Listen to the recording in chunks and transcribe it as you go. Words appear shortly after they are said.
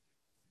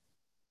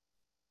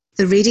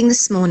The reading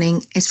this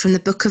morning is from the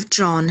book of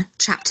John,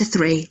 chapter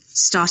 3,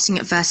 starting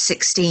at verse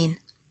 16.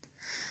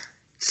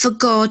 For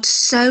God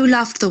so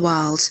loved the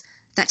world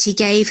that he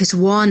gave his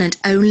one and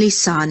only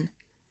Son,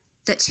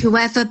 that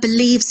whoever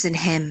believes in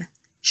him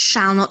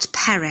shall not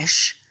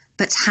perish,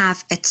 but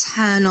have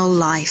eternal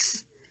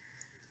life.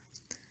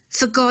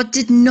 For God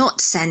did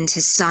not send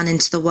his Son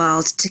into the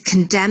world to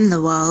condemn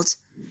the world,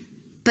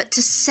 but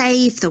to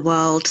save the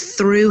world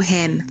through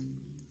him.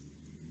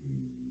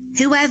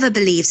 Whoever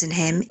believes in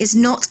him is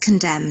not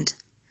condemned,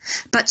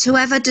 but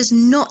whoever does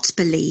not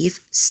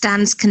believe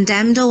stands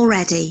condemned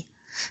already,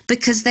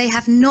 because they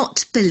have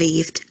not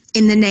believed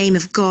in the name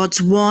of God's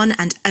one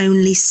and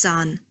only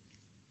Son.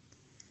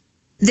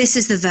 This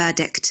is the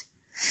verdict.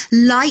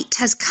 Light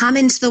has come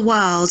into the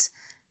world,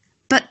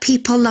 but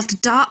people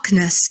loved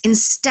darkness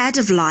instead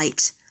of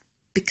light,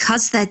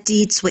 because their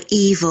deeds were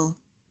evil.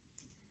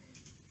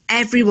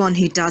 Everyone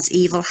who does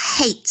evil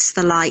hates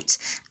the light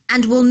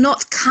and will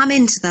not come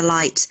into the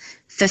light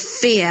for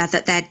fear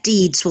that their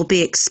deeds will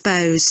be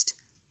exposed.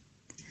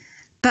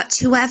 But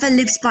whoever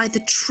lives by the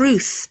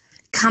truth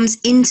comes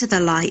into the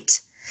light,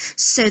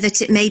 so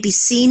that it may be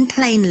seen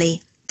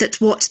plainly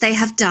that what they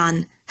have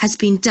done has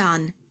been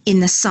done in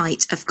the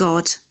sight of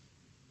God.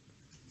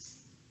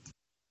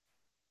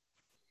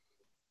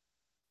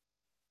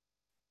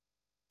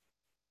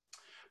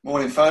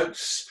 Morning,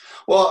 folks.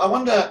 Well, I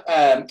wonder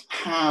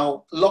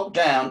how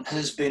lockdown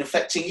has been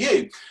affecting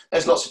you.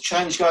 There's lots of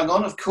change going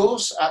on, of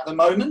course, at the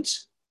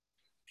moment,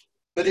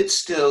 but it's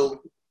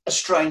still a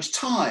strange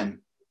time.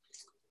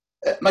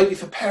 Maybe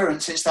for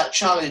parents, it's that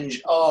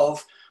challenge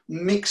of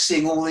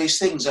mixing all these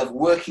things of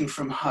working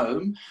from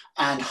home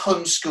and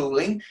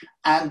homeschooling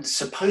and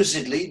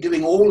supposedly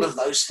doing all of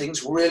those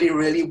things really,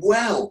 really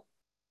well.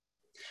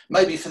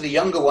 Maybe for the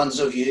younger ones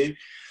of you,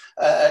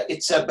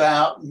 it's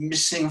about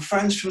missing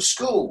friends from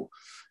school.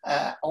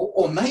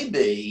 Or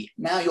maybe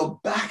now you're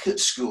back at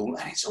school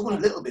and it's all a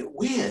little bit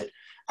weird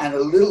and a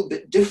little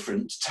bit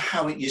different to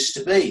how it used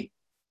to be.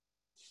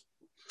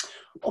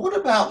 Or what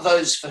about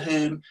those for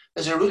whom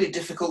there's a really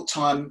difficult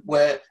time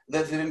where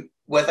they've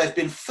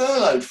been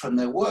furloughed from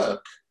their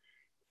work?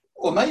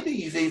 Or maybe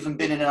you've even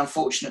been in an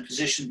unfortunate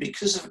position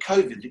because of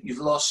COVID that you've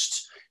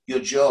lost your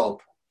job.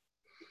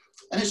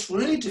 And it's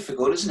really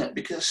difficult, isn't it?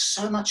 Because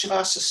so much of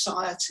our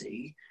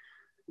society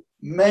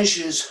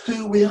measures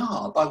who we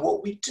are by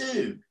what we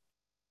do.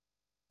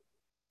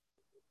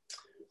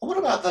 And what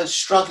about those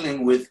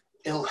struggling with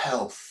ill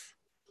health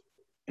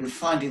and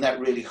finding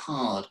that really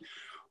hard?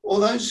 Or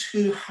those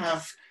who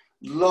have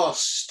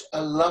lost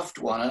a loved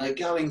one and are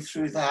going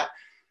through that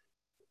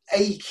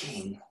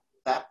aching,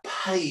 that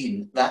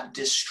pain, that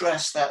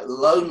distress, that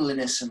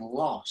loneliness and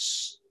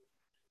loss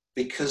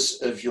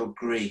because of your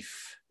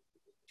grief.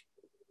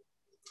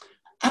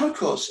 And of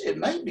course, it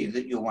may be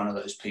that you're one of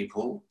those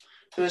people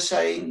who are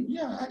saying,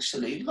 yeah,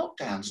 actually,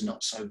 lockdown's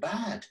not so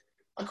bad.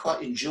 I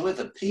quite enjoy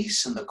the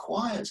peace and the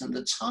quiet and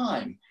the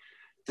time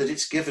that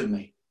it's given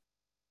me.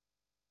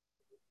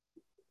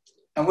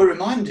 And we're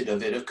reminded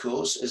of it, of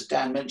course, as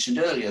Dan mentioned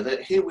earlier,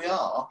 that here we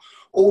are,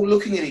 all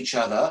looking at each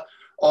other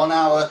on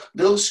our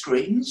little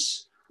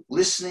screens,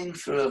 listening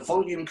through a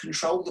volume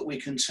control that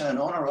we can turn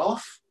on or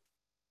off,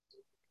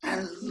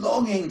 and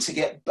longing to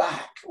get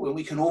back when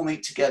we can all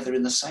meet together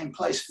in the same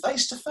place,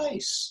 face to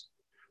face.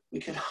 We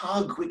can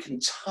hug, we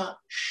can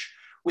touch,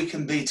 we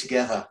can be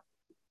together.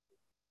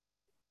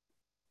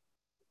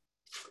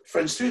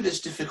 Friends, through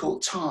this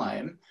difficult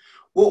time,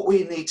 what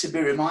we need to be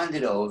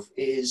reminded of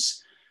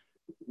is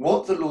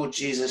what the Lord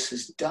Jesus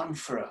has done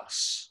for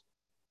us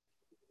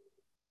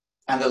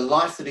and the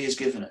life that he has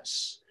given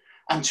us.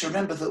 And to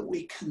remember that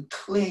we can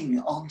cling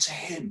onto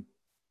him.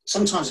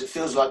 Sometimes it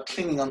feels like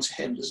clinging onto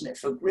him, doesn't it,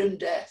 for grim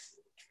death.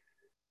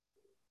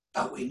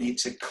 But we need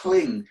to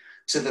cling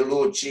to the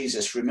Lord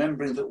Jesus,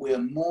 remembering that we are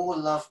more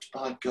loved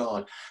by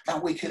God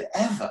than we could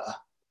ever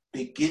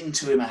begin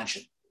to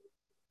imagine.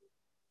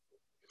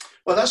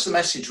 Well, that's the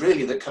message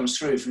really that comes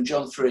through from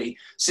John 3,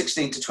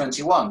 16 to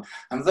 21.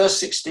 And verse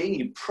 16,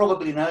 you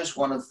probably know, is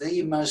one of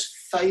the most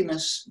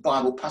famous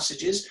Bible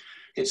passages.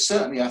 It's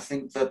certainly, I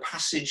think, the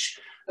passage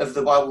of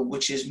the Bible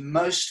which is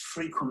most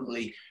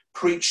frequently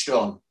preached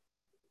on.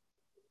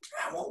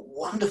 And what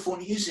wonderful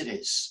news it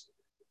is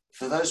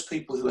for those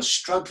people who are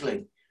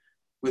struggling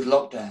with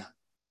lockdown,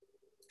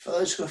 for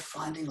those who are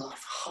finding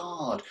life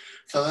hard,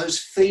 for those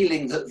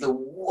feeling that the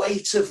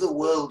weight of the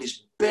world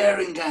is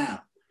bearing down,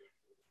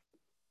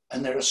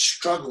 and there are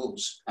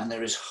struggles and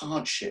there is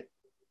hardship.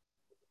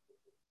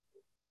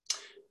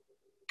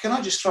 Can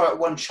I just throw out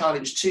one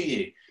challenge to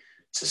you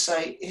to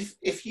say,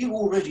 if you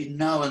already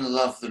know and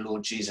love the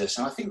Lord Jesus,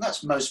 and I think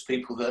that's most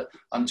people that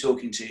I'm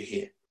talking to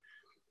here,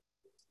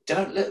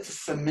 don't let the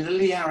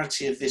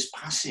familiarity of this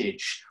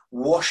passage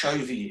wash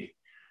over you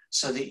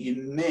so that you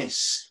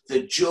miss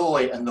the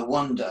joy and the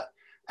wonder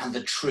and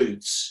the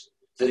truths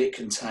that it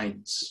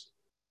contains.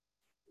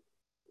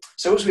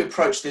 So as we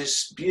approach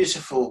this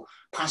beautiful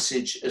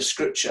passage of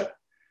Scripture,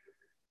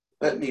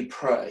 let me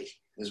pray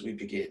as we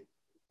begin.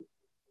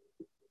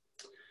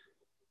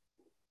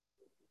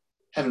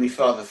 Heavenly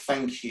Father,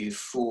 thank you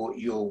for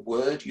your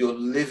word, your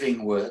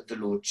living word, the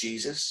Lord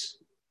Jesus.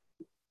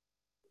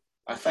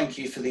 I thank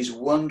you for these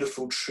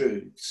wonderful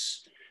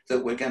truths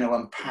that we're going to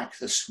unpack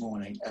this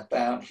morning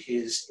about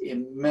his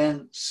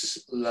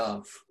immense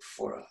love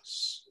for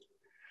us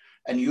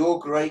and your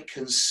great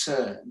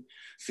concern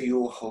for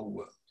your whole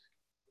world.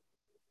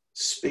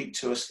 Speak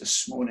to us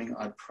this morning,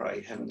 I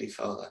pray, Heavenly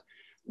Father,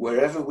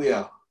 wherever we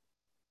are,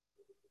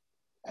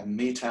 and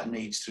meet our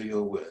needs through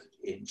your word.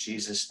 In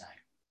Jesus'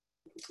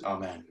 name,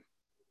 amen.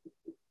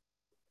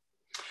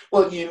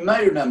 Well, you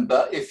may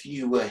remember, if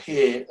you were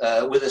here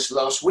with us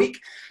last week,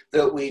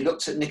 that we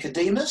looked at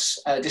Nicodemus,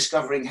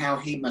 discovering how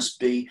he must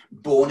be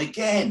born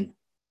again.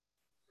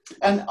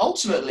 And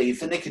ultimately,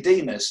 for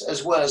Nicodemus,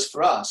 as well as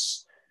for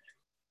us,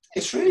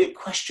 it's really a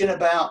question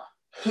about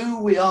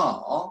who we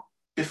are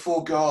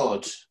before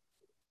God.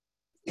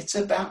 It's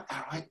about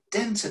our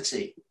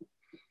identity.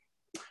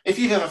 If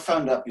you've ever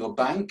phoned up your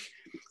bank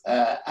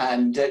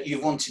and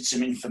you've wanted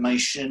some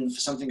information for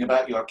something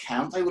about your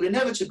account, they will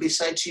inevitably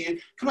say to you,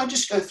 can I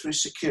just go through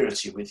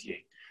security with you?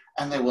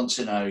 And they want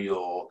to know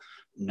your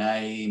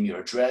name, your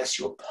address,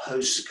 your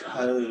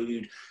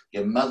postcode,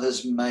 your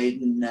mother's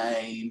maiden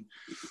name,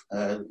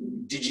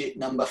 digit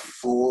number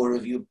 4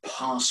 of your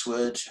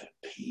password,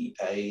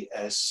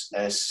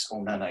 PASS.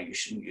 Oh, no, you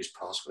shouldn't use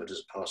password as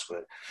a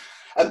password.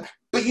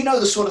 But you know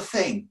the sort of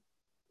thing.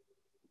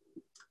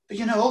 But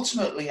you know,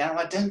 ultimately, our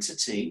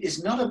identity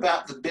is not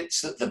about the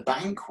bits that the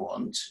bank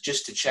want,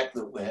 just to check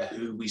that we're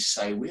who we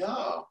say we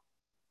are.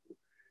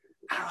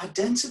 Our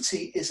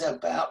identity is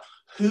about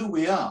who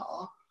we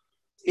are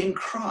in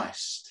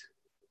Christ.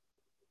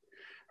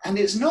 And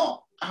it's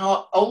not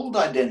our old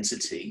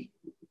identity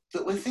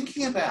that we're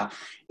thinking about.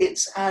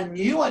 It's our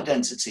new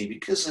identity,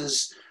 because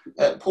as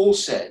Paul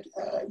said,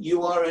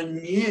 you are a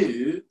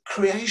new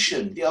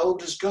creation. The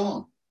old is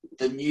gone.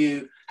 The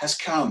new has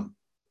come.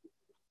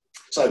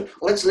 So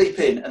let's leap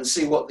in and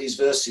see what these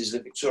verses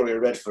that Victoria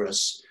read for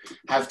us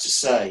have to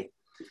say.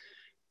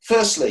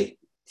 Firstly,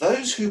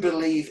 those who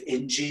believe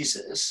in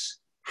Jesus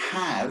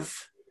have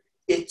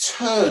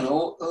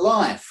eternal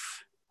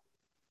life.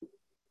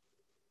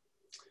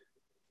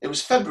 It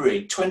was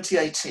February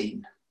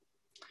 2018.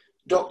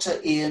 Dr.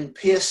 Ian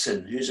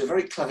Pearson, who's a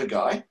very clever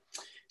guy,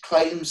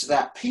 claims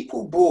that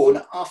people born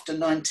after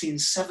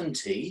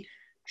 1970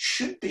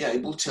 should be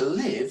able to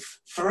live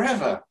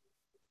forever.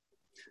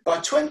 By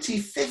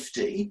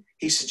 2050,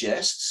 he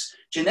suggests,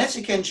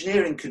 genetic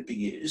engineering could be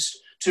used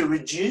to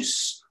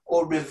reduce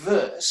or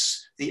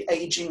reverse the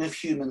aging of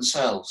human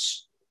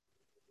cells.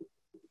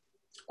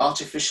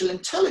 Artificial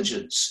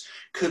intelligence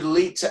could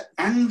lead to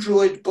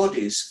android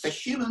bodies for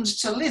humans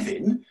to live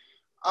in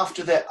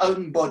after their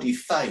own body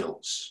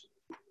fails.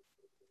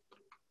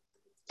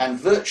 And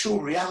virtual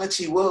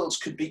reality worlds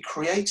could be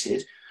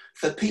created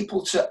for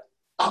people to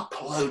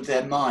upload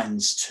their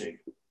minds to.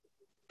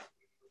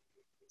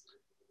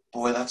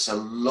 Boy, that's a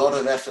lot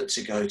of effort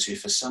to go to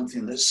for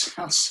something that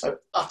sounds so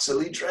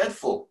utterly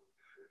dreadful.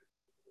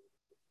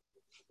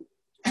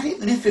 And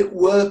even if it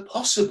were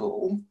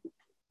possible,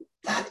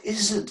 that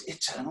isn't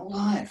eternal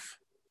life.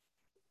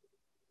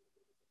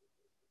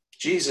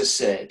 Jesus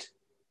said,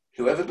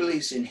 whoever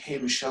believes in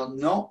him shall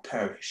not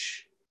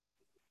perish,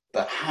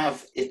 but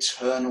have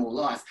eternal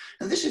life.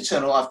 And this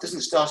eternal life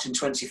doesn't start in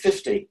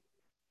 2050.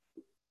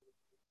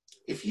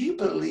 If you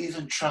believe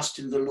and trust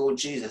in the Lord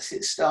Jesus,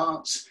 it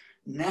starts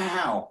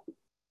now,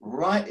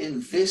 right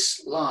in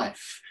this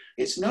life.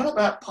 It's not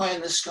about pie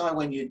in the sky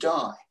when you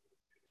die.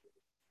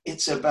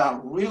 It's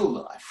about real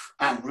life,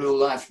 and real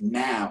life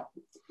now.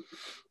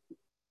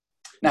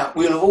 Now,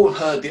 we'll have all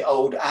heard the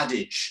old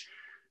adage,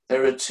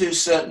 there are two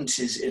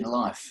certainties in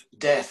life,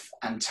 death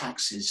and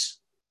taxes.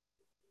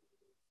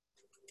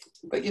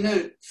 But you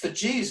know, for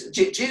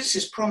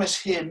Jesus'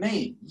 promise here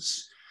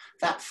means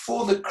that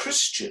for the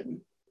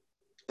Christian,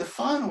 the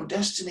final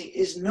destiny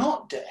is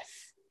not death.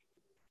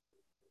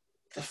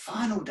 The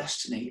final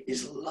destiny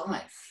is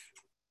life,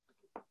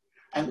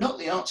 and not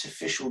the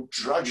artificial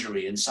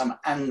drudgery in some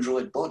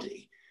android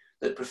body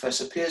that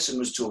Professor Pearson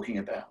was talking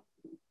about.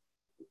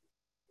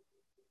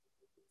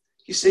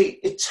 You see,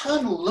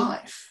 eternal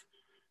life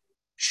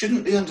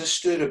shouldn't be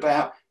understood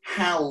about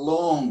how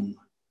long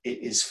it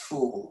is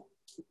for.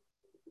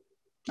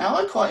 Now,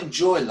 I quite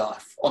enjoy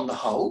life on the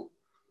whole.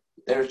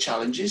 There are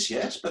challenges,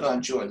 yes, but I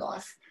enjoy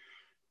life.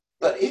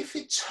 But if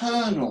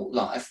eternal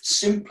life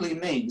simply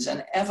means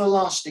an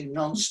everlasting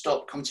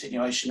non-stop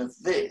continuation of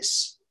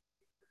this,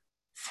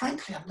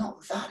 frankly, I'm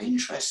not that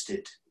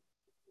interested.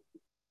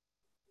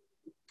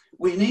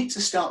 We need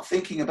to start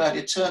thinking about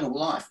eternal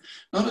life,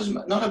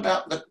 not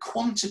about the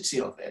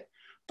quantity of it,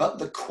 but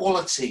the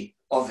quality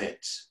of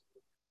it.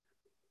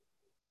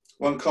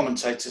 One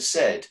commentator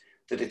said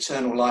that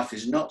eternal life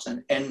is not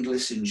an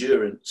endless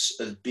endurance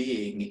of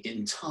being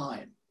in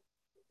time,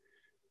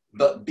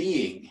 but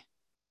being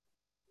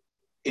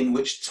in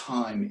which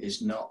time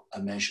is not a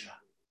measure.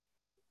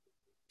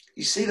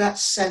 You see, that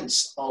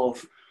sense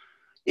of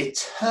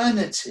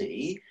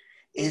eternity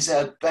is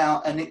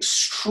about an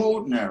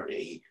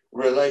extraordinary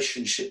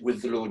relationship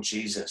with the Lord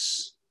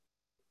Jesus.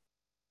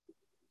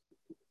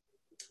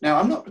 Now,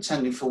 I'm not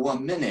pretending for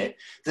 1 minute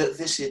that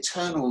this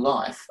eternal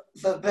life,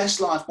 the best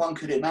life one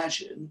could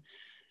imagine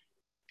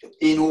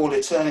in all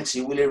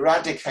eternity, will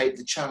eradicate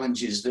the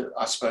challenges that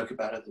I spoke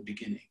about at the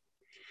beginning.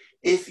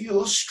 If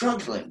you're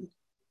struggling,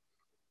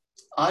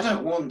 I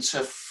don't want to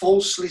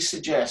falsely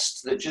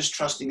suggest that just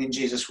trusting in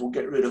Jesus will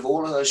get rid of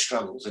all of those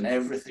struggles and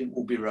everything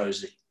will be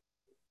rosy.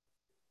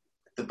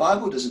 The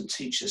Bible doesn't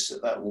teach us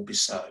that that will be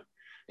so.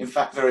 In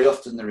fact, very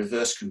often the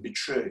reverse can be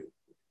true.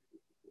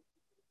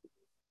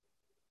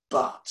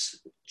 But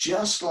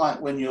just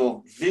like when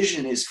your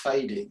vision is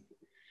fading,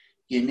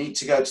 you need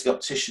to go to the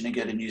optician and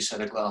get a new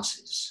set of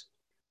glasses.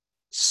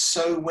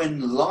 So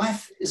when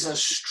life is a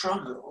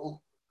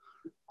struggle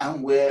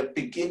and we're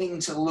beginning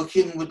to look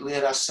inwardly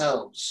at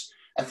ourselves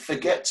and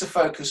forget to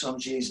focus on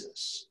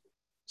Jesus,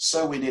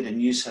 so we need a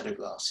new set of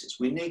glasses.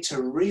 We need to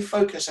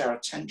refocus our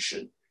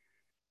attention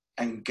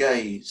and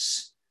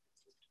gaze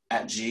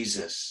at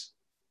Jesus.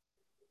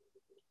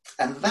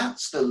 And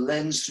that's the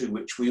lens through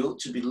which we ought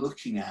to be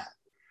looking at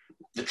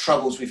the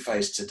troubles we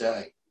face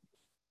today.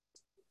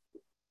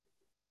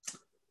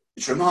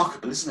 It's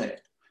remarkable, isn't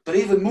it? But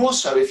even more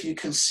so if you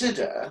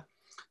consider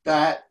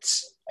that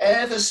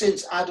ever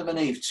since Adam and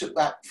Eve took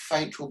that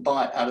fatal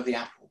bite out of the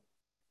apple,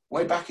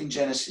 way back in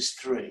Genesis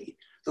 3,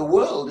 the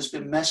world has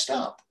been messed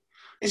up.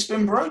 It's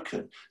been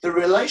broken. The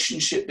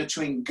relationship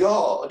between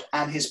God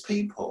and his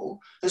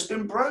people has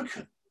been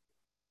broken.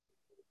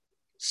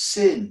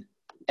 Sin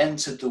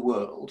entered the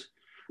world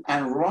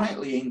and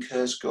rightly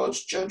incurs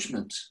God's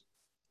judgment,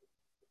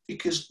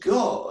 because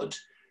God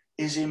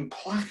is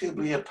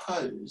implacably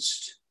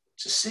opposed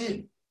to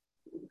sin.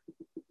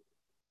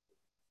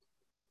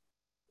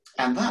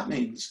 And that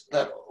means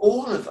that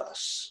all of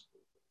us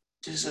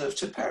deserve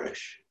to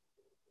perish.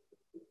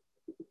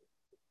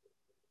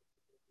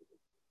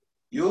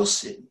 Your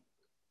sin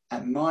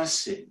and my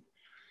sin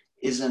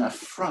is an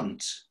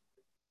affront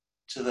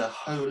to the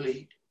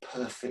holy,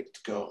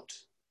 perfect God.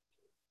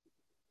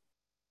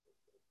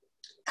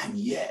 And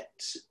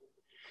yet,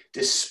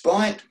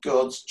 despite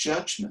God's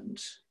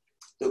judgment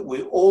that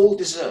we all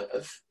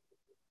deserve,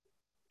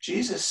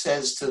 Jesus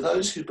says to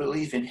those who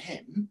believe in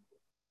him,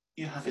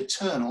 you have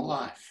eternal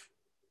life.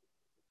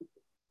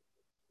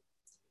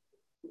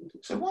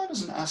 So why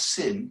doesn't our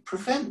sin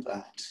prevent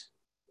that?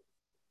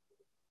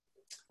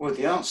 Well,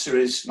 the answer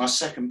is my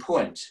second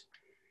point,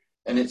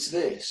 and it's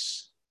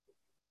this.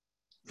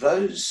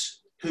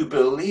 Those who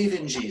believe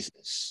in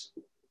Jesus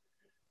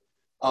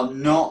are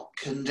not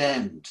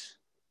condemned.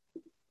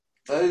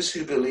 Those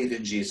who believe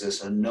in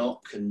Jesus are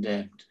not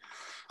condemned.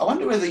 I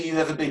wonder whether you've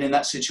ever been in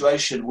that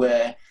situation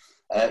where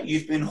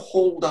you've been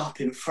hauled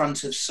up in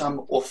front of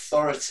some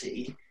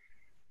authority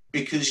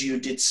because you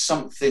did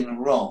something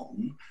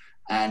wrong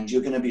and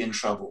you're going to be in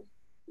trouble.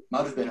 It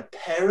might have been a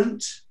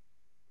parent,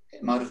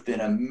 it might have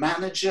been a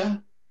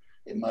manager,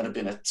 it might have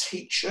been a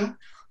teacher,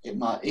 it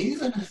might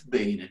even have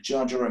been a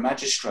judge or a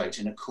magistrate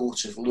in a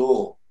court of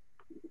law.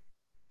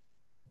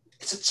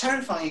 It's a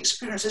terrifying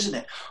experience, isn't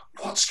it?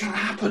 What's going to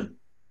happen?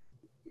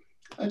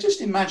 Now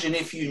just imagine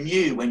if you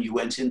knew when you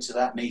went into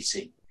that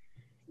meeting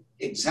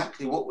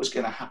exactly what was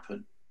going to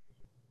happen,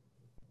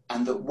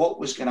 and that what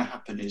was going to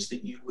happen is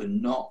that you were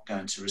not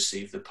going to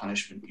receive the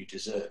punishment you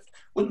deserved.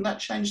 Wouldn't that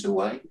change the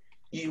way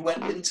you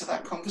went into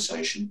that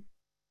conversation?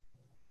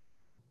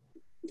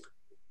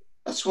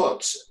 That's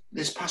what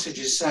this passage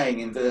is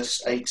saying in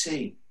verse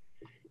 18.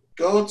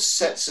 God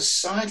sets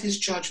aside his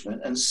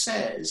judgment and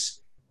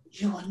says,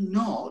 you are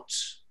not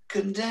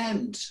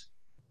condemned.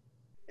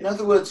 In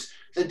other words,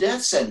 the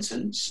death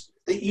sentence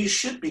that you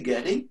should be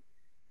getting,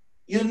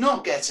 you're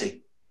not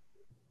getting.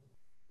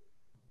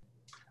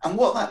 And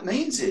what that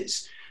means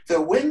is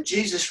that when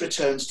Jesus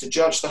returns to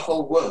judge the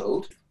whole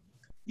world,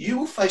 you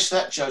will face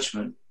that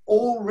judgment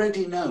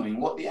already knowing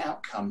what the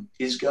outcome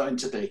is going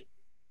to be.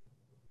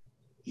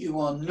 You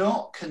are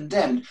not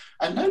condemned.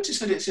 And notice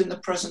that it's in the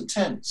present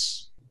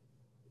tense.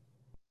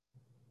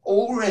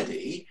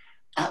 Already,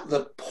 at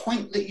the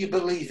point that you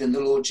believe in the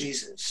Lord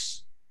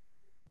Jesus,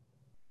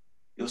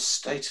 your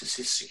status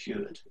is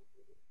secured.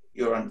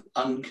 You're an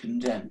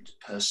uncondemned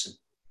person.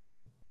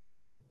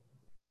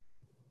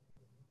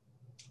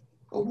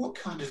 But what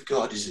kind of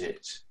God is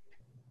it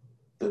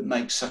that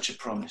makes such a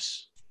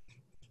promise?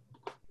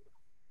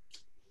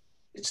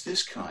 It's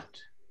this kind.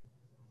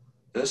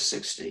 Verse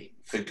 16,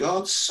 for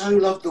God so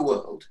loved the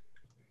world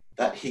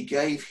that he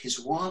gave his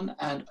one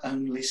and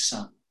only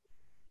Son,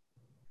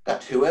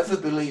 that whoever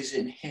believes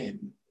in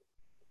him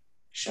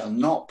shall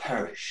not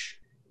perish,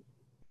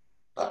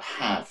 but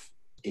have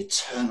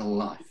eternal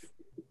life.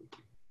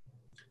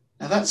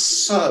 Now that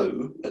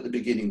so at the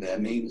beginning there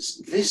means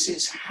this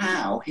is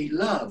how he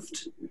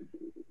loved.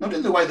 Not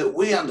in the way that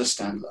we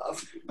understand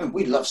love. I mean,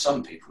 we love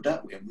some people,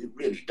 don't we? And we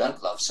really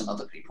don't love some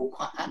other people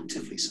quite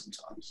actively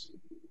sometimes.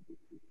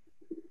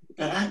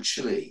 But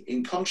actually,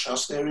 in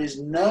contrast, there is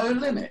no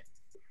limit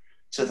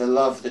to the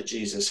love that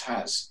Jesus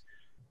has.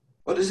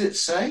 What does it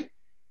say?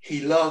 He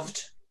loved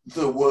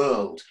the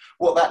world.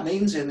 What that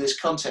means in this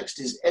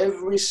context is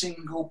every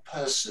single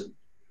person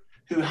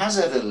who has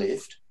ever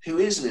lived, who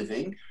is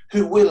living,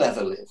 who will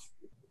ever live.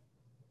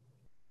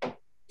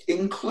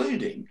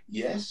 including,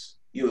 yes,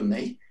 you and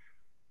me,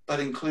 but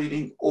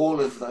including all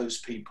of those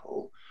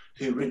people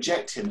who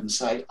reject him and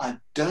say, I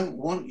don't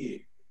want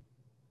you.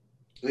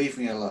 Leave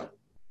me alone.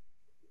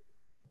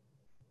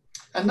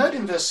 And note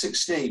in verse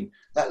 16,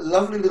 that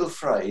lovely little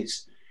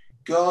phrase,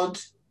 God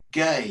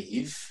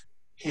gave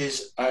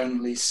his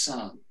only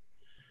son.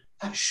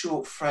 That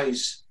short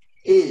phrase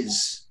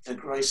is the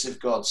grace of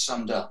God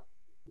summed up.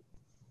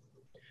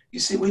 You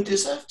see, we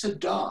deserve to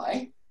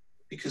die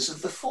because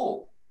of the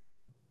fall.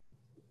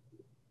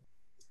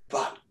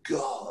 But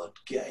God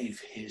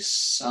gave his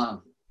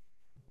son.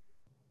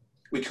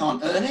 We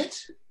can't earn it.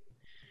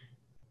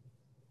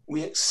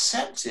 We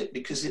accept it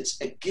because it's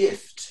a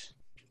gift,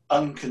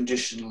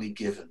 unconditionally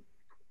given.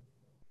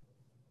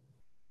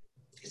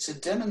 It's a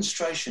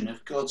demonstration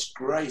of God's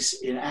grace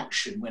in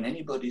action when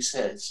anybody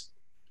says,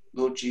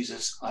 Lord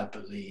Jesus, I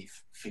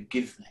believe,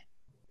 forgive me.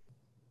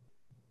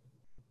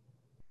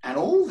 And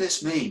all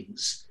this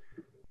means,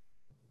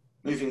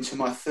 moving to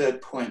my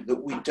third point,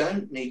 that we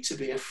don't need to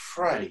be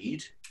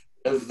afraid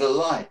of the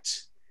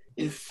light.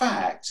 In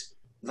fact,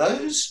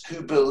 those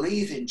who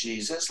believe in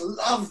Jesus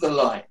love the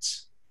light.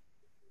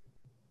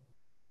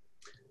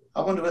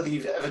 I wonder whether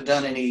you've ever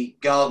done any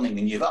gardening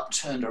and you've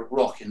upturned a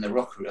rock in the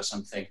rockery or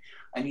something,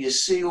 and you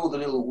see all the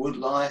little wood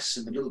lice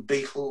and the little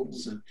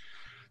beetles and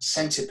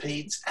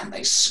centipedes, and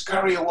they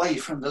scurry away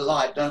from the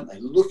light, don't they,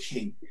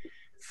 looking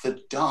for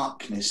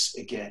darkness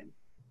again.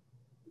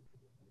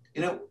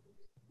 You know,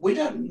 we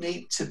don't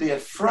need to be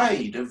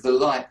afraid of the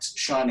light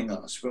shining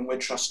on us when we're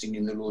trusting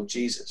in the Lord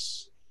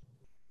Jesus.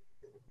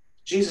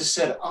 Jesus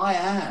said, I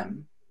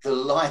am the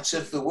light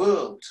of the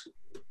world.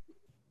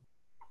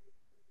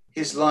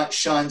 His light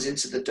shines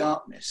into the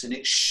darkness, and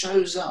it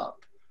shows up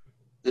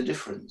the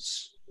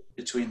difference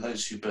between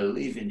those who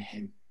believe in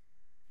him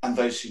and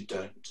those who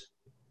don't.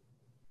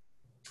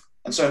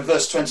 And so in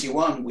verse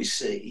 21, we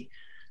see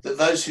that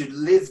those who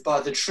live by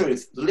the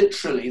truth,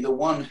 literally the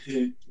one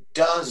who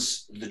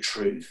does the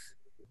truth,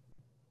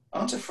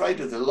 aren't afraid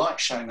of the light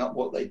showing up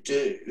what they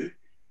do.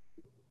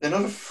 They're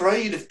not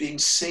afraid of being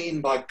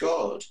seen by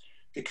God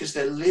because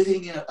they're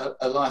living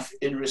a life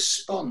in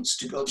response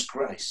to God's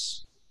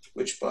grace,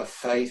 which by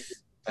faith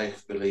they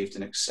have believed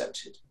and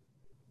accepted.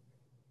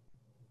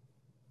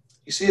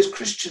 You see, as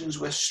Christians,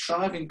 we're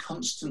striving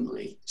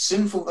constantly,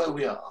 sinful though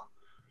we are,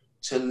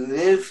 to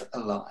live a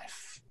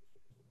life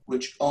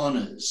which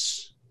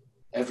honours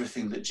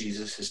everything that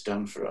Jesus has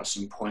done for us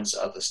and points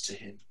others to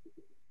him.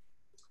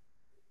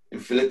 In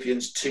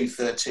Philippians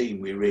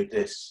 2:13, we read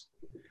this: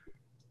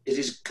 it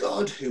is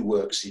God who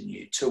works in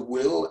you to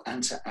will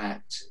and to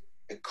act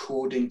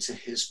according to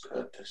his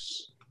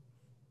purpose.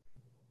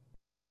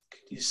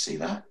 Can you see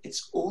that?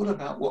 It's all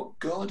about what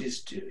God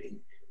is doing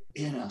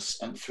in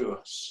us and through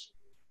us.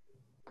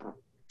 Now,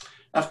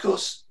 of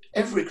course,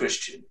 every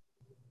Christian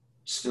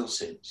still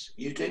sins.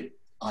 You do,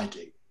 I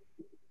do.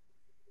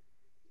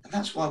 And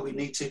that's why we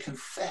need to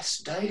confess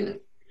daily,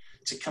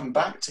 to come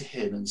back to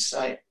him and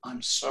say,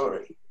 I'm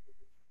sorry.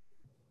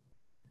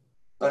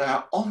 But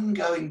our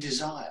ongoing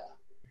desire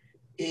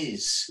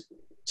is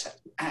to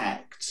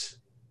act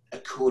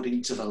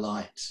according to the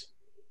light.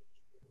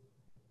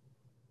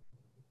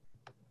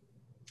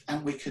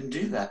 And we can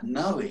do that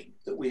knowing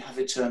that we have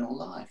eternal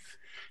life,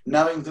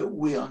 knowing that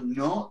we are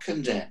not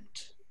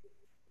condemned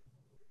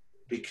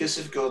because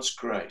of God's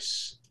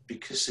grace,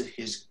 because of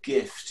his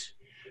gift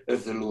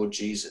of the Lord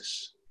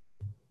Jesus.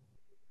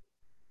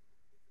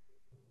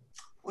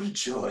 What a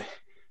joy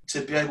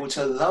to be able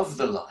to love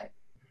the light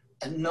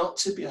and not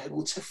to be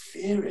able to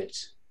fear it.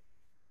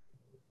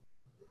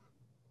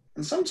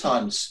 And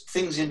sometimes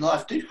things in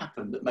life do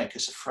happen that make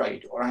us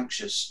afraid or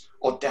anxious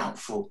or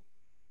doubtful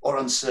or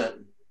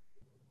uncertain.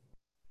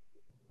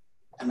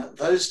 And at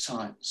those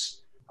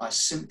times, I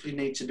simply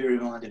need to be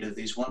reminded of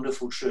these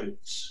wonderful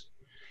truths.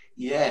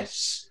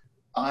 Yes,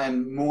 I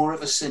am more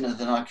of a sinner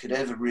than I could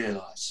ever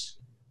realize,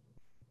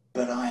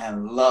 but I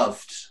am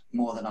loved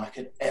more than I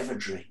could ever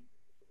dream.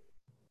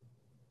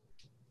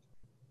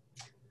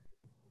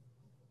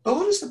 But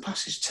what does the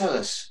passage tell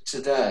us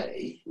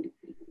today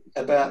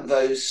about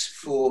those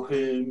for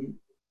whom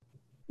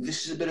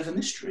this is a bit of a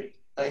mystery?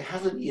 They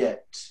haven't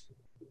yet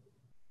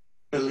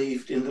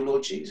believed in the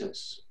Lord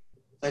Jesus.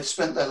 They've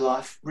spent their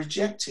life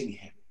rejecting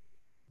him.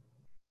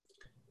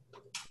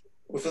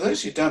 Well, for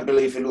those who don't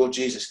believe in Lord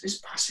Jesus, this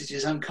passage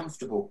is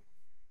uncomfortable.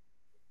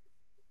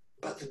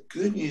 But the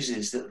good news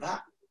is that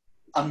that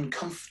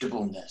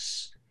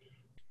uncomfortableness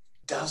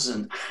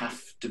doesn't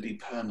have to be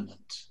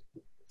permanent.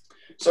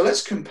 So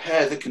let's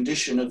compare the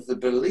condition of the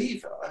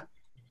believer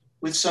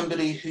with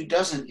somebody who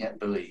doesn't yet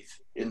believe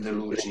in the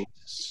Lord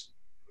Jesus.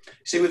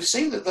 See, we've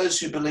seen that those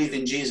who believe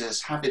in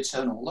Jesus have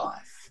eternal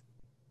life.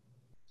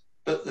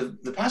 But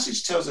the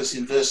passage tells us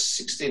in verse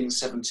 16 and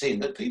 17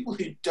 that people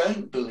who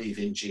don't believe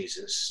in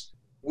Jesus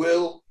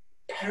will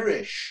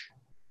perish.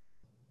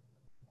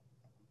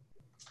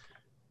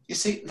 You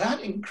see,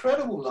 that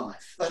incredible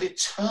life, that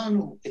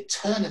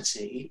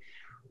eternity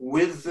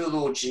with the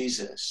Lord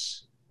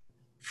Jesus,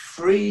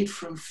 freed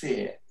from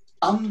fear,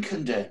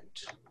 uncondemned,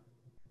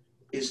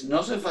 is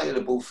not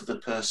available for the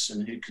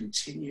person who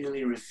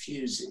continually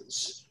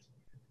refuses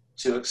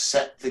to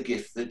accept the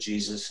gift that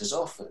Jesus has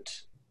offered,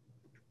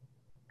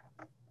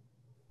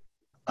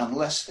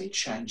 unless they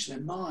change their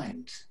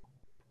mind.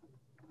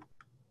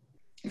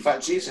 In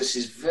fact, Jesus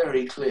is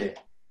very clear.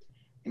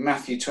 In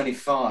Matthew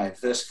 25,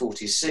 verse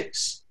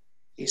 46,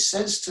 he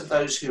says to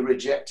those who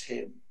reject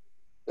him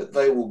that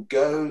they will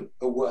go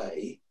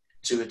away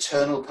to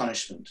eternal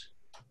punishment,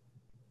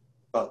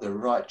 but the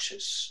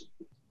righteous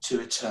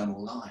to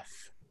eternal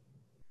life.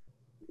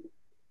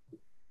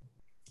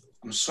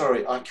 I'm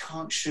sorry, I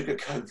can't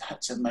sugarcoat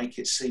that to make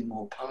it seem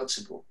more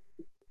palatable.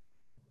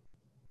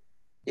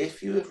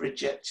 If you have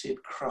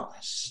rejected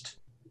Christ,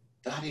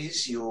 that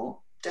is your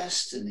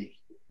destiny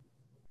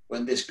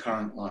when this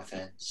current life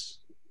ends.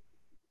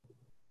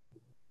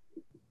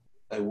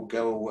 They will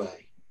go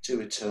away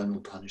to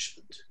eternal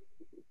punishment.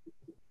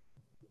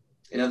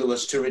 In other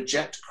words, to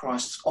reject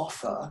Christ's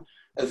offer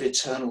of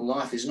eternal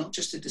life is not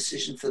just a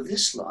decision for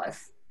this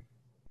life,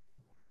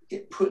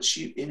 it puts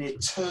you in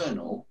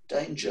eternal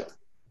danger.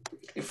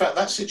 In fact,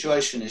 that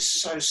situation is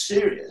so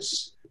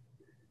serious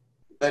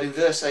that in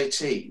verse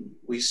 18,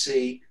 we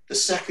see the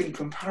second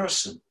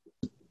comparison.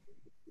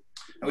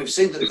 And we've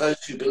seen that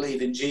those who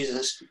believe in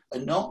Jesus are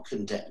not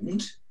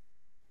condemned,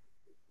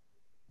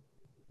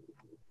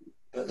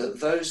 but that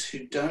those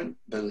who don't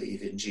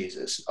believe in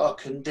Jesus are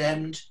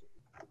condemned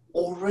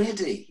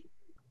already.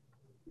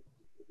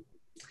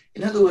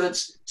 In other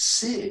words,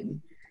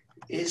 sin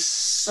is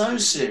so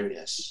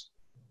serious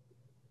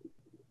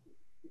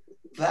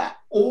that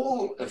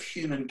all of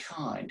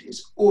humankind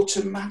is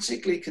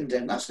automatically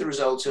condemned. That's the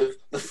result of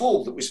the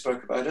fall that we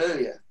spoke about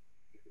earlier.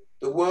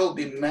 The world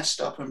being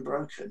messed up and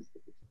broken.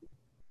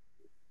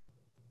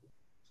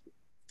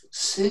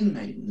 Sin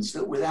means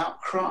that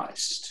without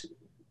Christ,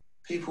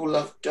 people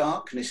love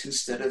darkness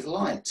instead of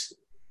light.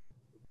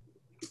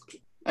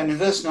 And in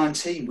verse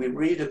 19, we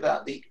read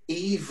about the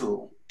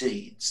evil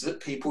deeds that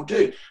people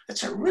do.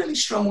 That's a really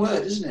strong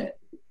word, isn't it?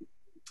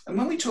 And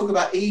when we talk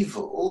about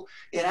evil,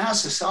 in our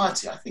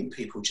society, I think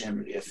people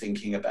generally are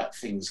thinking about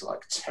things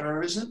like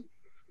terrorism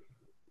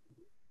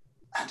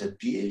and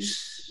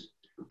abuse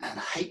and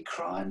hate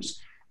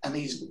crimes and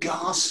these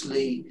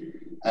ghastly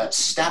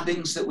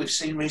stabbings that we've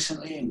seen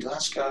recently in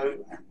Glasgow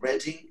and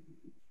Reading.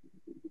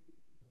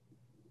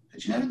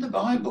 But you know, in the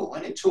Bible,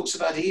 when it talks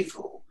about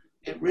evil,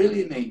 it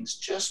really means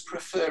just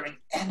preferring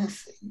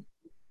anything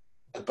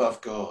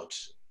above God,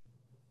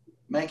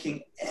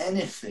 making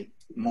anything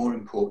more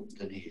important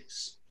than he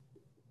is,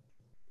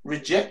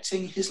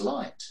 rejecting his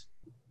light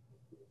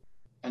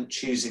and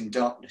choosing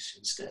darkness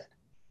instead.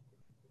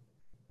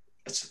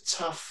 It's a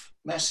tough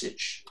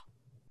message.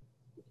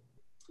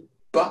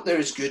 But there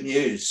is good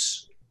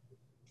news.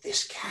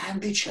 This can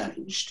be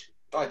changed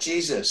by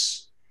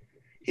Jesus.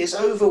 His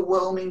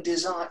overwhelming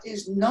desire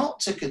is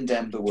not to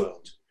condemn the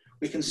world.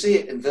 We can see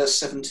it in verse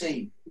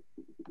 17.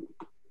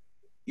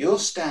 Your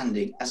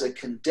standing as a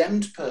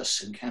condemned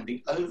person can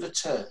be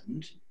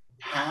overturned.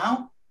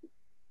 How?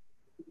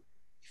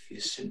 If you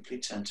simply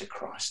turn to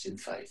Christ in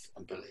faith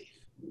and believe.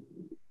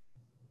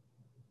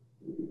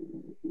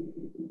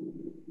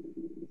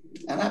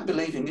 And that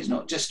believing is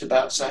not just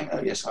about saying,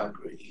 oh yes, I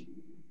agree.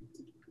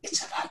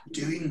 It's about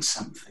doing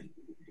something.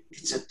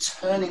 It's a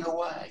turning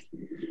away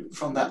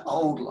from that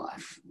old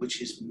life,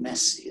 which is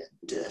messy and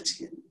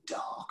dirty and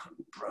dark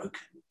and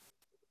broken,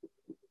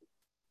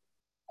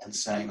 and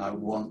saying, I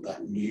want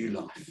that new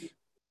life.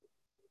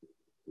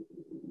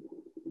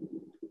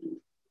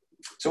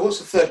 So what's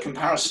the third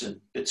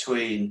comparison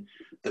between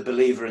the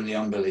believer and the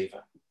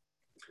unbeliever?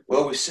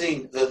 Well, we've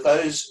seen that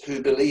those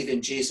who believe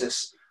in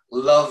Jesus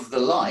love the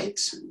light.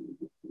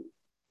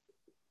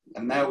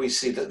 And now we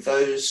see that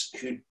those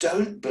who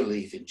don't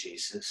believe in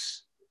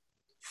Jesus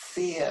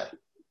fear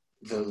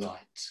the light.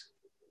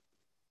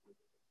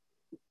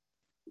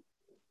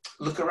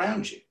 Look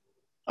around you.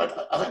 I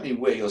don't mean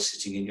where you're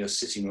sitting in your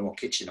sitting room or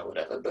kitchen or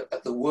whatever, but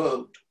at the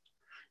world.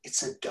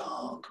 It's a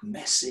dark,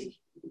 messy,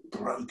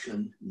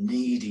 broken,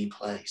 needy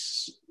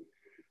place.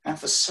 And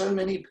for so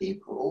many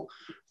people,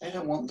 they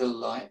don't want the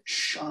light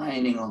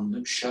shining on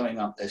them, showing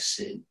up their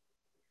sin.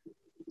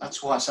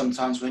 That's why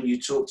sometimes when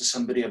you talk to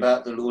somebody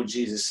about the Lord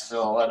Jesus, they say,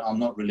 oh, I'm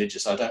not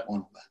religious, I don't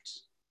want all that.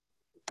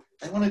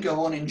 They want to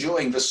go on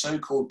enjoying the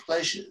so-called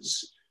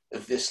pleasures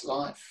of this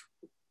life.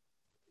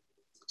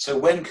 So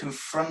when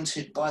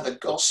confronted by the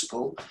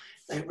gospel,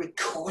 they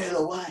recoil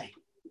away.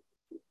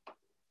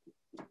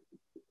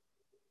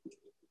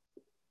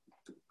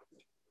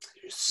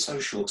 It's so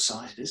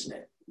short-sighted, isn't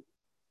it?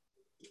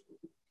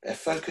 Their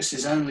focus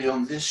is only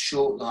on this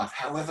short life,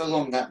 however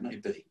long that may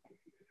be.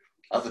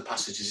 Other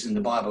passages in the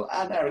Bible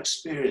and our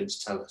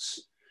experience tell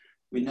us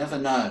we never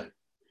know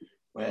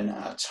when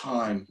our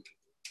time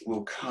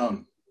will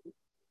come.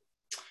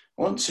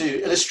 I want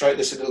to illustrate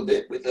this a little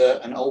bit with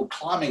an old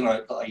climbing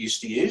rope that I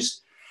used to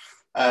use.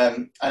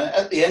 And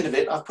at the end of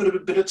it, I've put a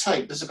bit of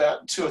tape. There's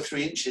about 2 or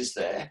 3 inches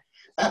there.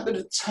 That bit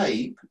of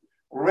tape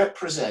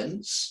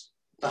represents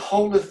the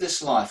whole of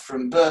this life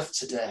from birth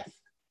to death.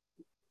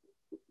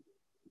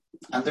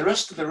 And the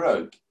rest of the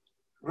rope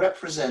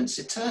represents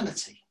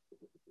eternity.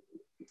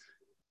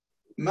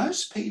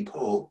 Most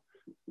people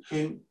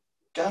who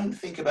don't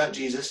think about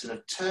Jesus and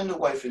have turned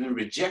away from him,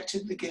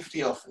 rejected the gift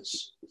he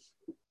offers,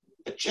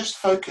 are just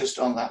focused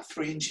on that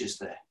 3 inches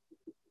there.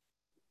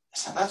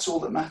 So that's all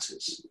that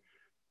matters.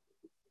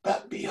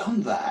 But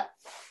beyond that,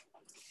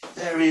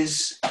 there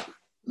is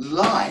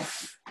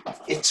life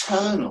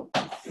eternal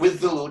with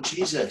the Lord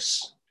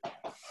Jesus.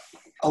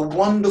 A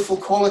wonderful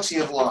quality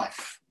of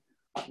life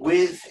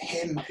with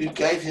him who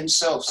gave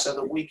himself so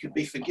that we could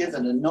be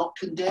forgiven and not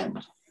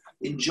condemned,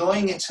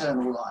 enjoying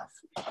eternal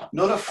life,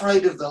 not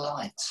afraid of the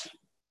light.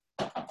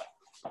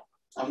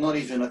 I'm not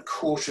even a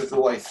quarter of the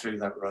way through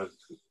that road.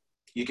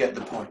 You get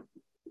the point.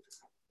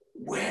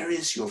 Where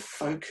is your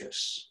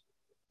focus?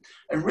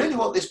 And really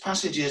what this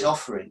passage is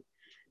offering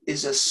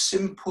is a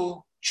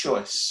simple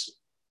choice.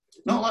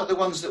 Not like the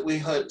ones that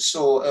we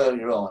saw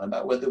earlier on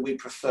about whether we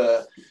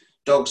prefer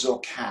dogs or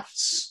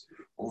cats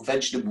or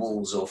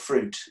vegetables or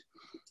fruit.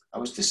 I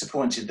was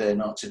disappointed there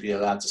not to be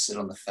allowed to sit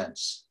on the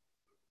fence.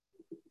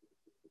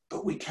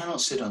 But we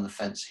cannot sit on the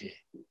fence here.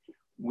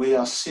 We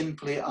are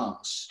simply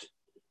asked,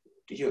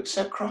 do you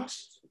accept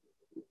Christ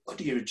or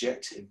do you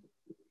reject him?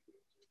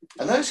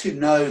 And those who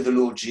know the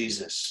Lord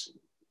Jesus,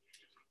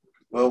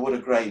 well, what a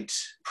great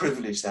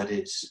privilege that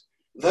is.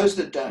 Those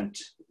that don't,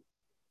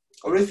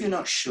 or if you're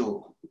not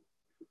sure,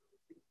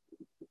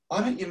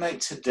 why don't you make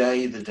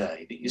today the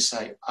day that you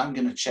say, I'm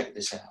going to check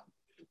this out?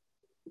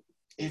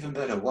 Even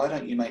better, why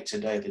don't you make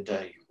today the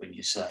day when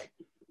you say,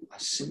 I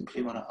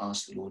simply want to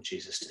ask the Lord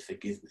Jesus to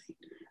forgive me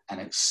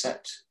and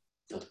accept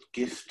the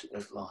gift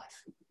of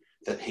life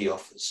that he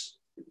offers.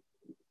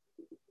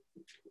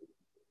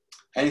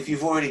 And if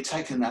you've already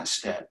taken that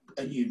step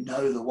and you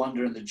know the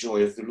wonder and the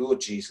joy of the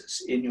Lord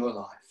Jesus in your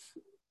life,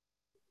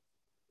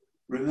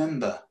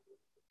 remember,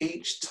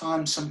 each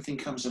time something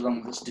comes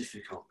along that's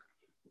difficult,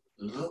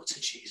 look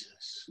to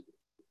Jesus.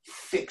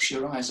 Fix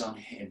your eyes on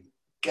him.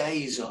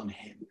 Gaze on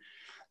him.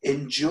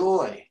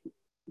 Enjoy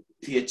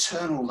the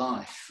eternal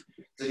life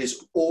that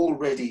is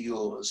already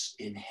yours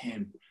in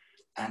him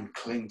and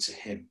cling to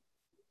him.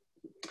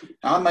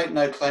 Now, I make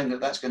no claim that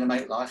that's going to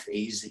make life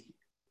easy.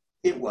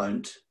 It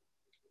won't.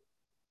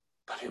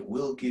 But it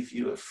will give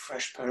you a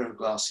fresh pair of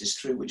glasses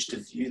through which to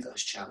view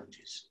those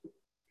challenges,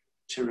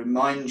 to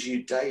remind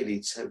you daily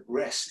to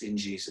rest in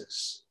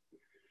Jesus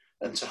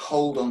and to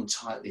hold on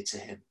tightly to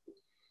him.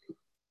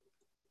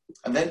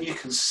 And then you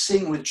can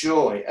sing with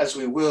joy, as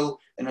we will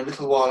in a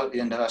little while at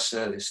the end of our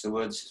service, the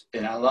words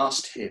in our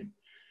last hymn,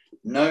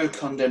 no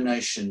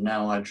condemnation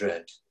now I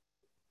dread.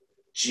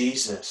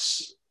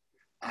 Jesus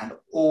and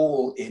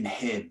all in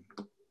him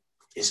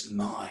is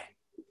mine.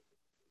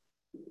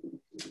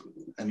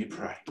 Let me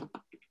pray.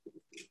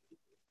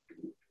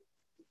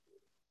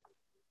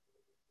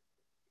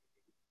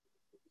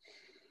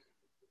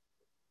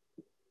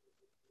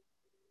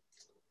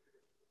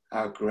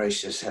 Our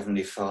gracious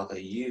Heavenly Father,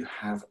 you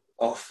have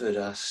offered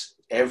us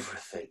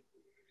everything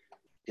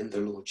in the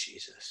Lord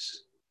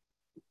Jesus.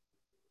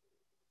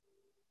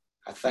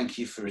 I thank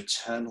you for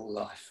eternal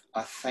life.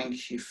 I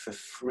thank you for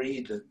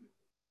freedom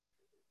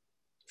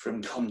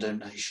from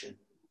condemnation.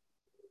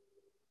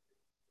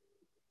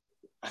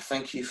 I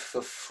thank you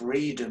for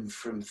freedom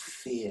from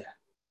fear.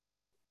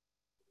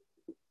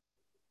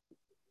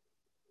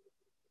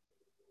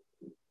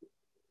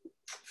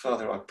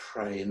 Father, I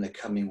pray in the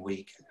coming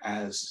week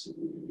as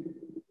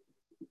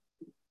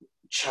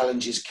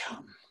challenges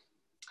come,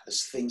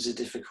 as things are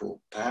difficult,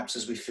 perhaps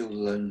as we feel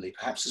lonely,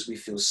 perhaps as we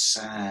feel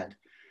sad,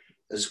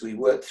 as we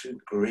work through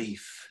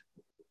grief.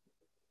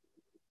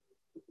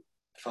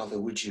 Father,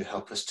 would you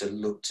help us to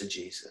look to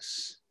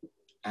Jesus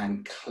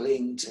and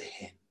cling to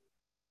him?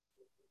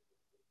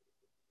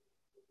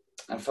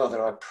 And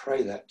Father, I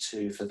pray that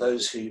too for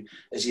those who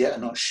as yet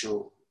are not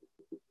sure.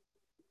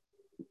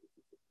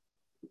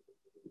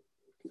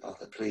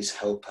 Father, please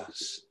help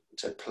us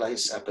to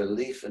place our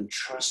belief and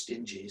trust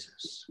in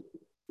Jesus,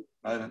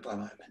 moment by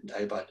moment,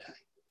 day by day.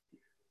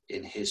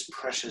 In his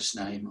precious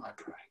name I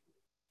pray.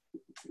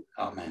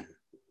 Amen.